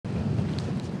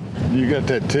You got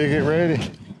that ticket ready?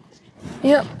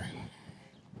 Yep.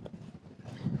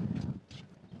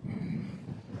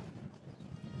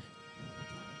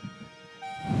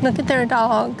 Look at their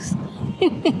dogs.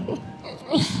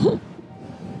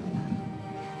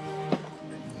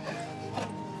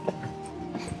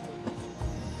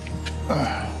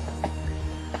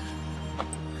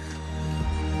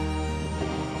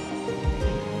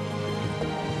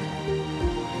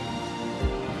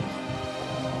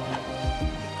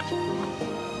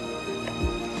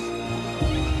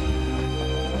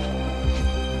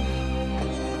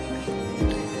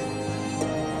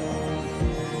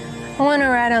 I want to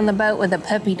ride on the boat with a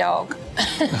puppy dog.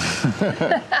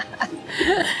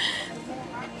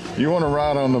 You want to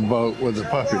ride on the boat with a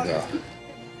puppy dog?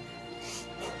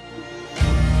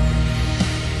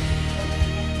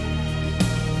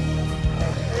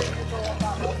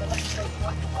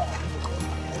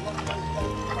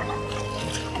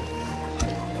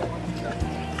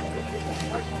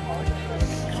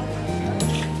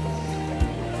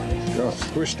 Go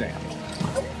squish down.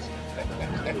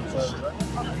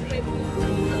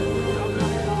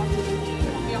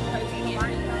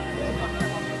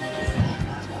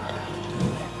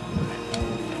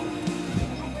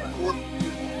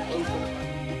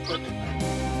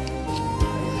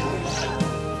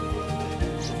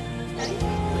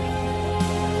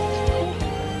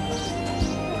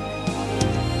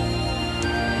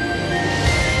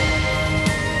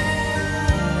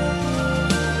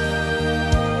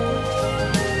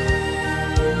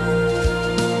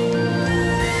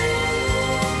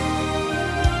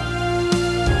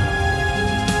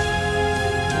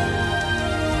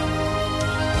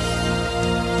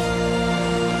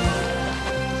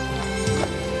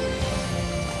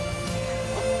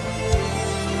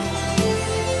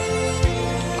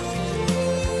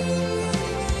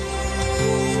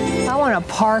 I want a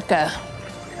parka.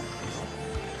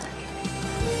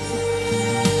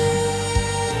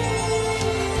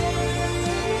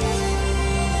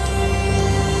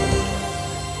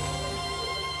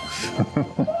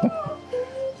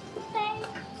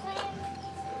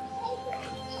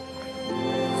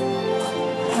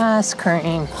 Ice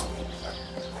cream.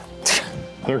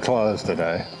 They're closed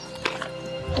today.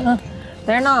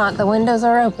 They're not. The windows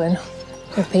are open.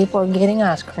 The people are getting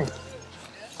ice cream.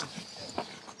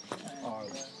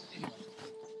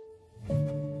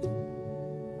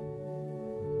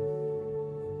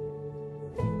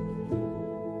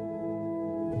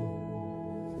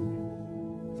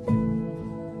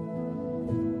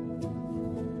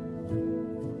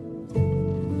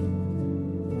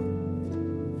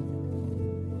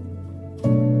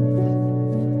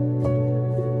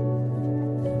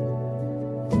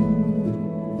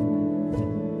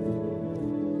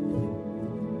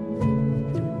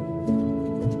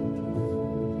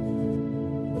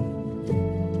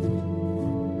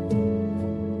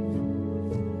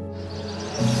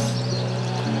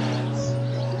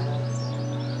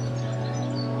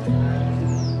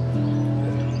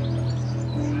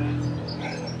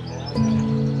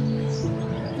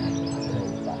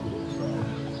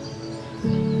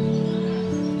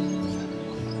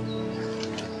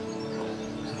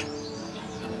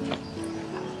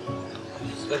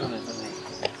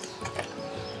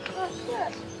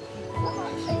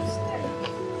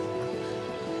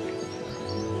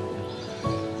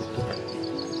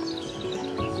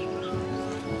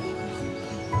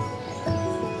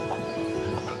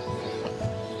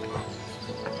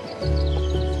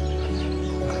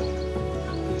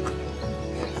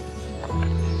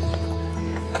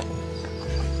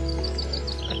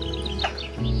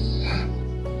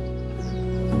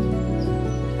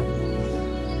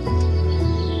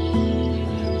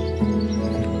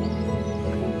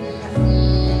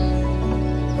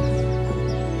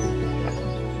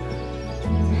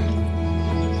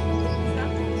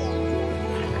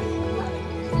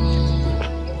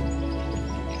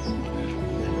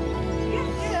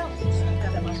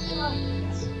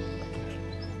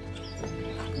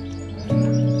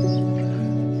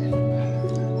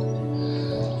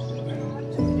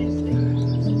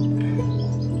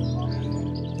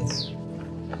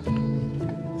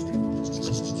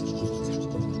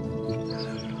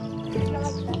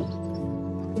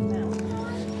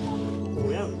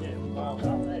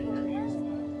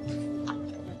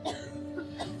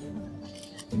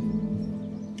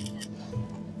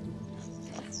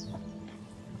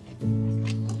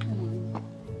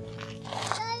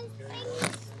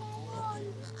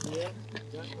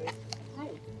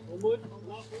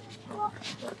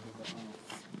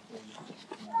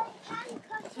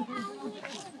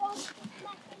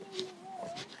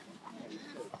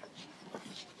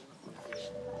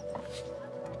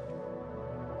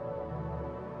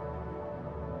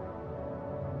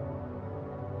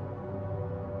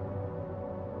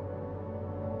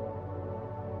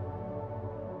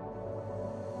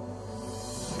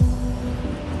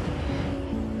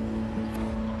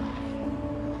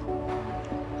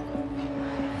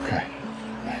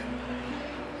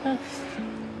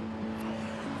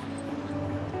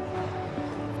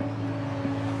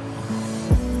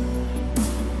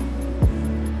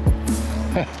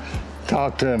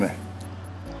 Talk to me.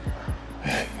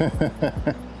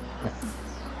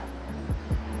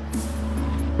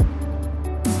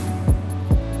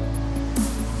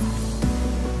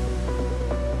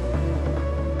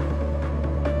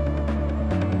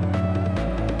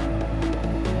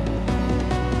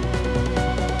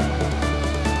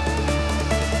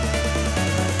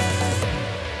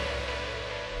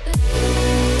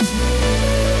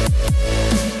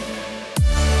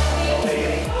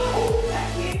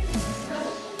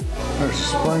 There's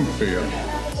Springfield.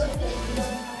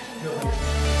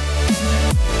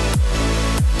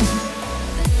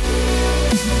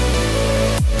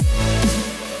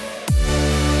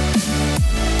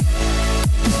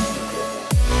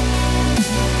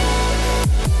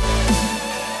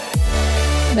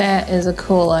 That is a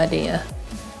cool idea.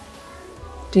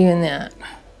 Doing that.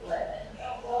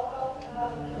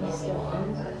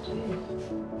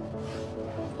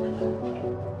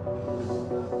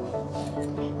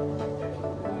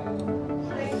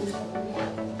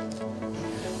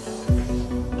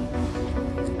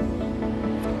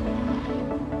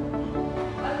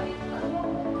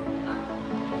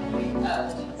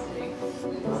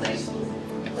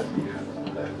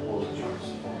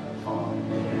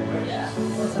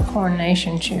 It's a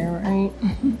coronation chair, right?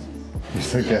 You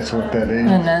think that's what that is?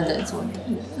 I know that's what that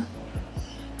is.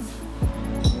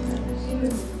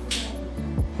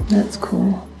 That's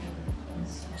cool.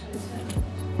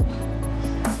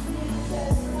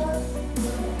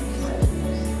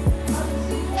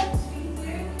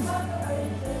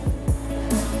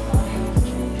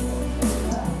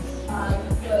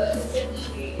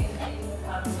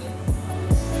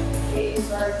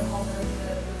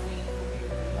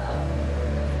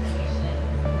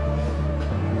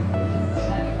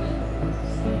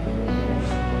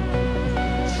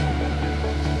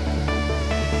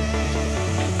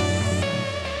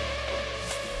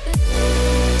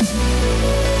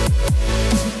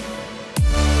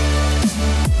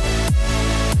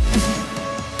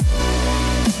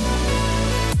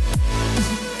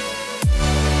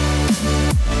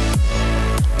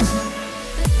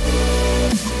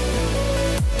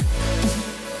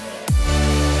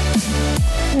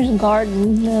 There's a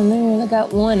garden down there. They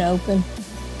got one open.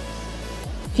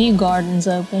 A few gardens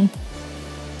open.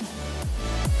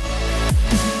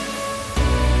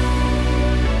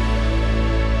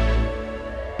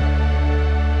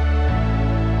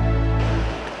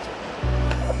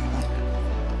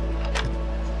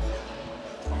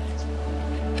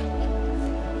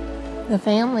 The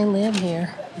family lived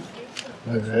here.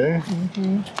 Okay.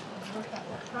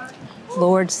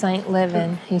 Lord St.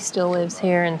 Livin, he still lives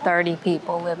here, and 30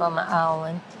 people live on the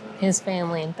island. His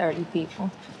family and 30 people.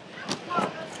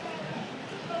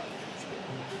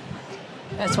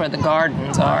 That's where the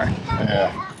gardens are.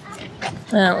 Yeah.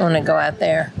 I don't want to go out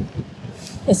there.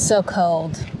 It's so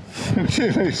cold.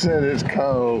 Julie said it's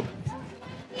cold.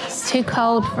 It's too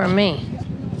cold for me.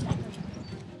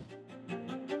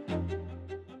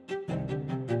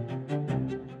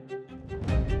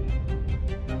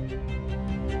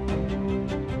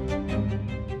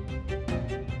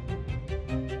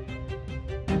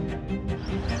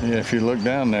 Yeah, if you look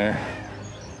down there,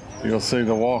 you'll see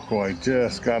the walkway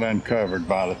just got uncovered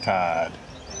by the tide.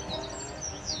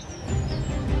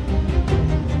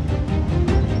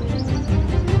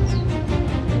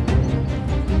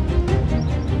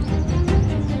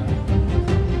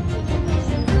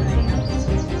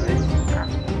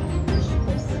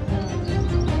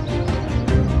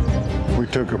 We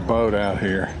took a boat out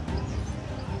here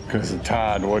because the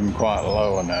tide wasn't quite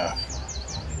low enough.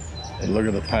 But look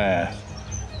at the path.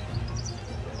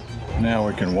 Now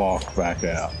we can walk back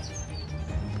out.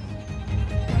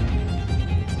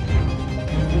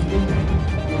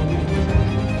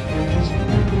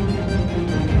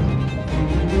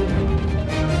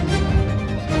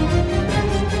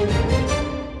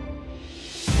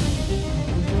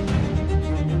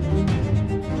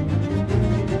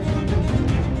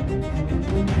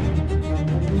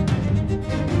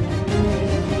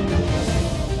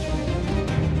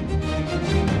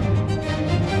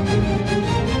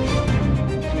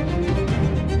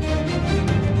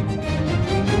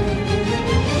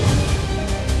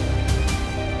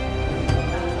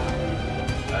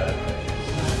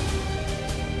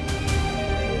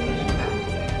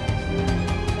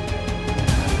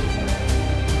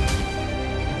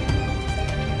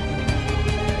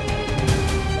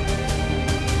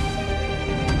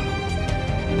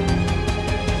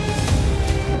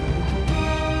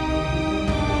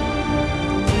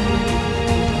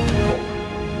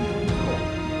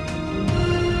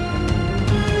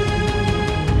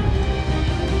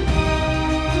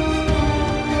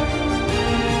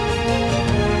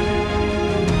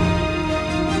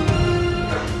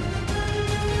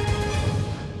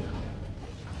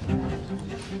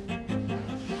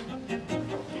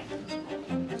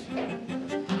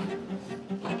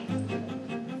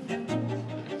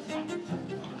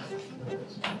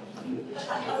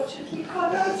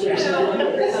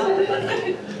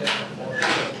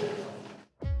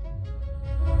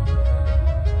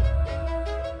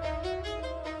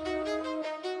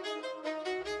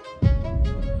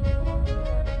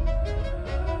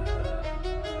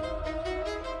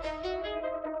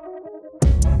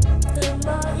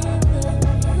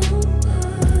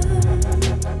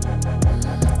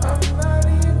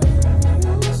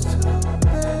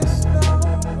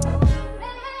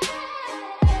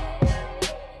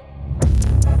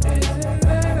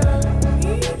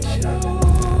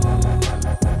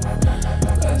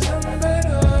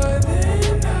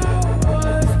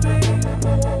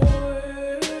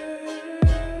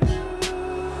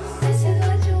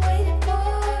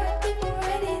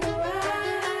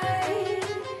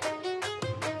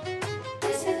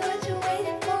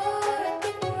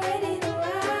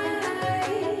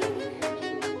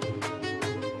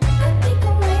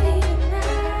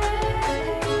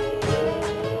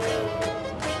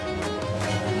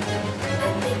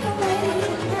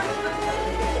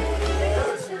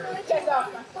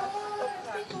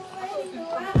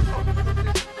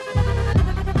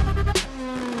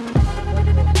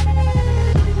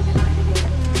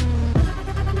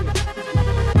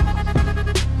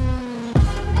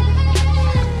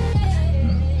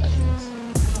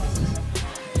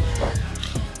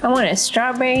 I want a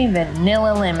strawberry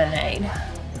vanilla lemonade.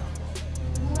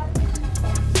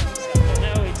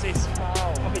 No, it's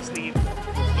obviously.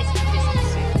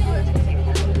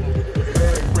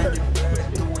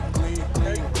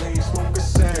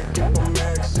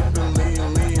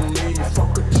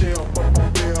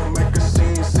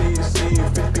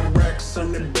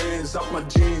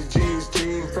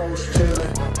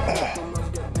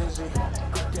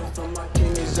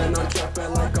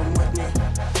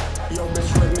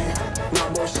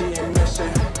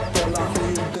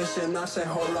 I say,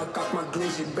 hold up, got my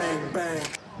glizzy, bang, bang.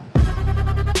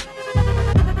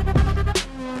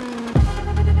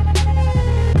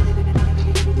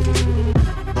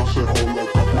 I said, hold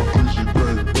up, got my glizzy,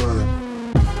 bang, bang.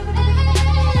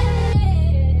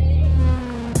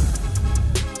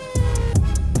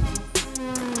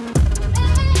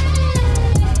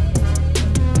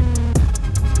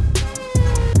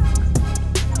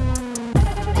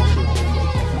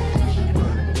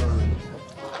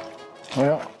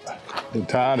 Well, the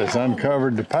tide has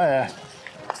uncovered the path.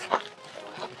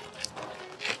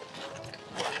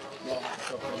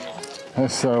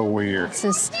 That's so weird.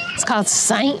 It's called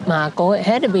St. Michael. It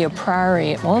had to be a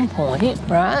priory at one point,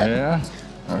 right? Yeah.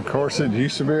 Of course, it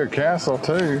used to be a castle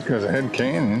too, because it had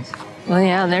canyons. Well,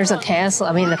 yeah, and there's a castle.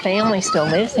 I mean, the family still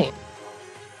lives here.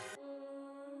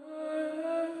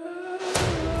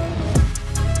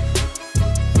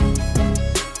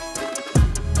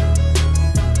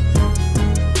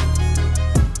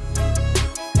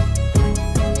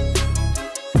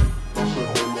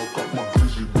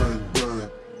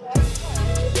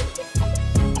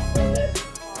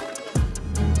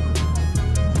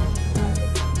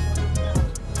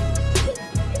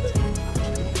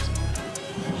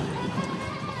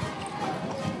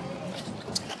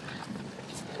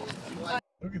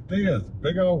 Look at this,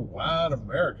 big old wide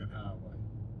American highway.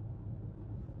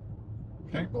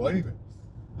 Can't believe it.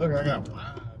 Look, I got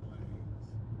wide lanes.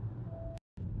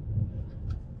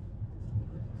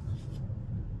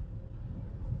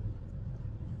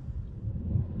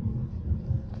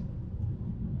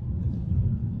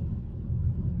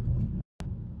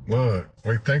 Look,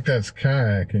 we think that's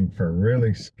kayaking for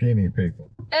really skinny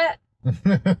people.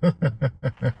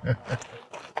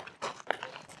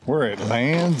 We're at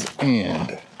Land's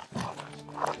End.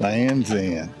 Land's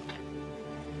End.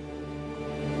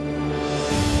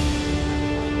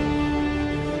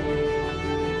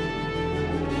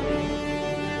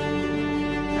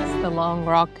 That's the Long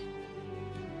Rock.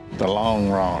 The Long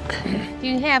Rock. Do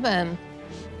you have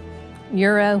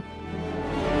euro?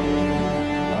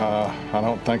 I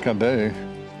don't think I do.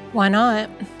 Why not?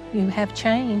 You have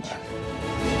change.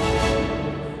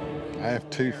 I have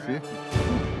 250.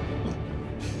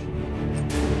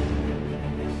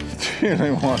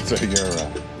 Julie wants a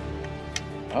euro.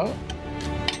 Oh.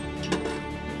 Did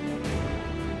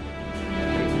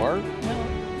it work?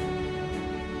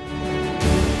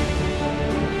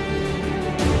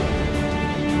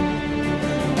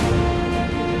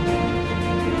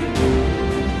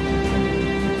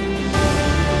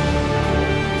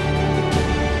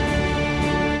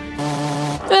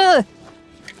 Ugh.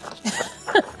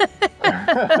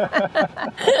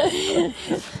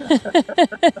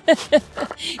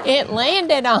 It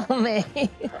landed on me.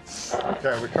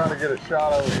 Okay, we're trying to get a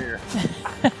shot over here.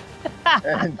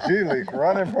 And Julie's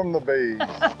running from the bees.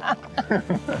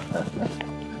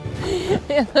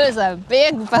 It was a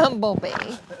big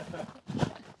bumblebee.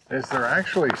 Is there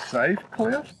actually safe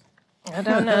cliffs? I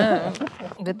don't know,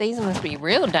 but these must be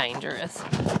real dangerous.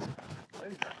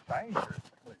 These are dangerous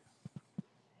cliffs.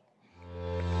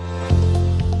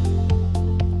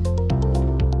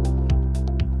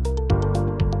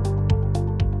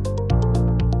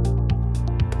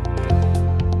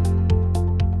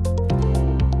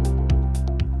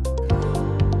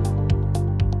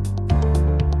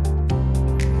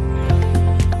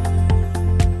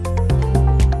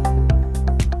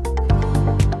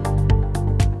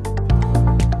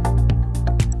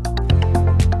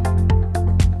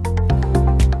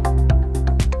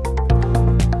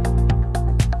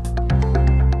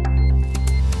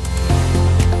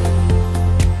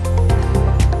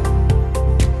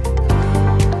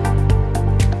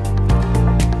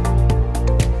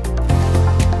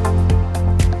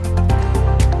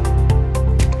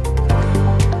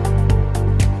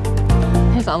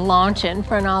 There's a launch in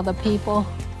front of all the people.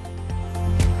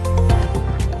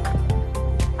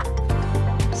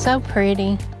 So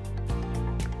pretty.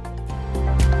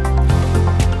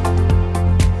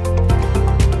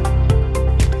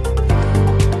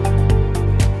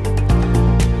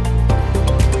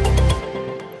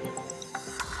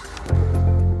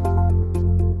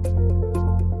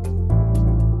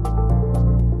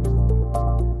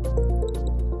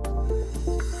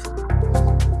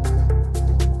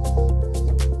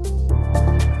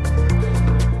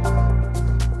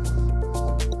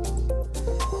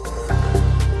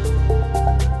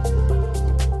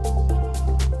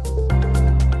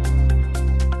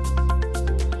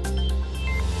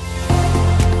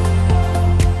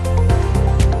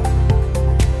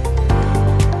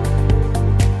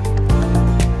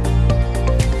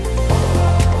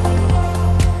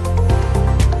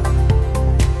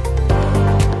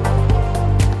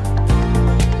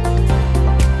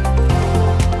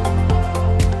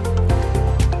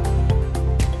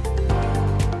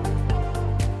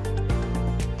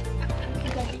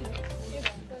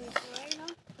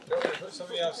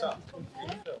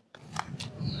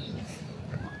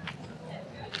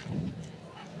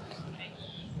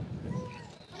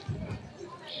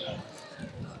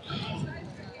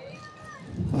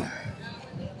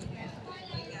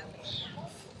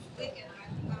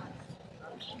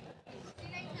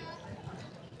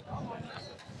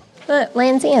 Look,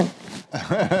 lands in.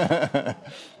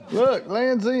 Look,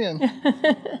 lands in.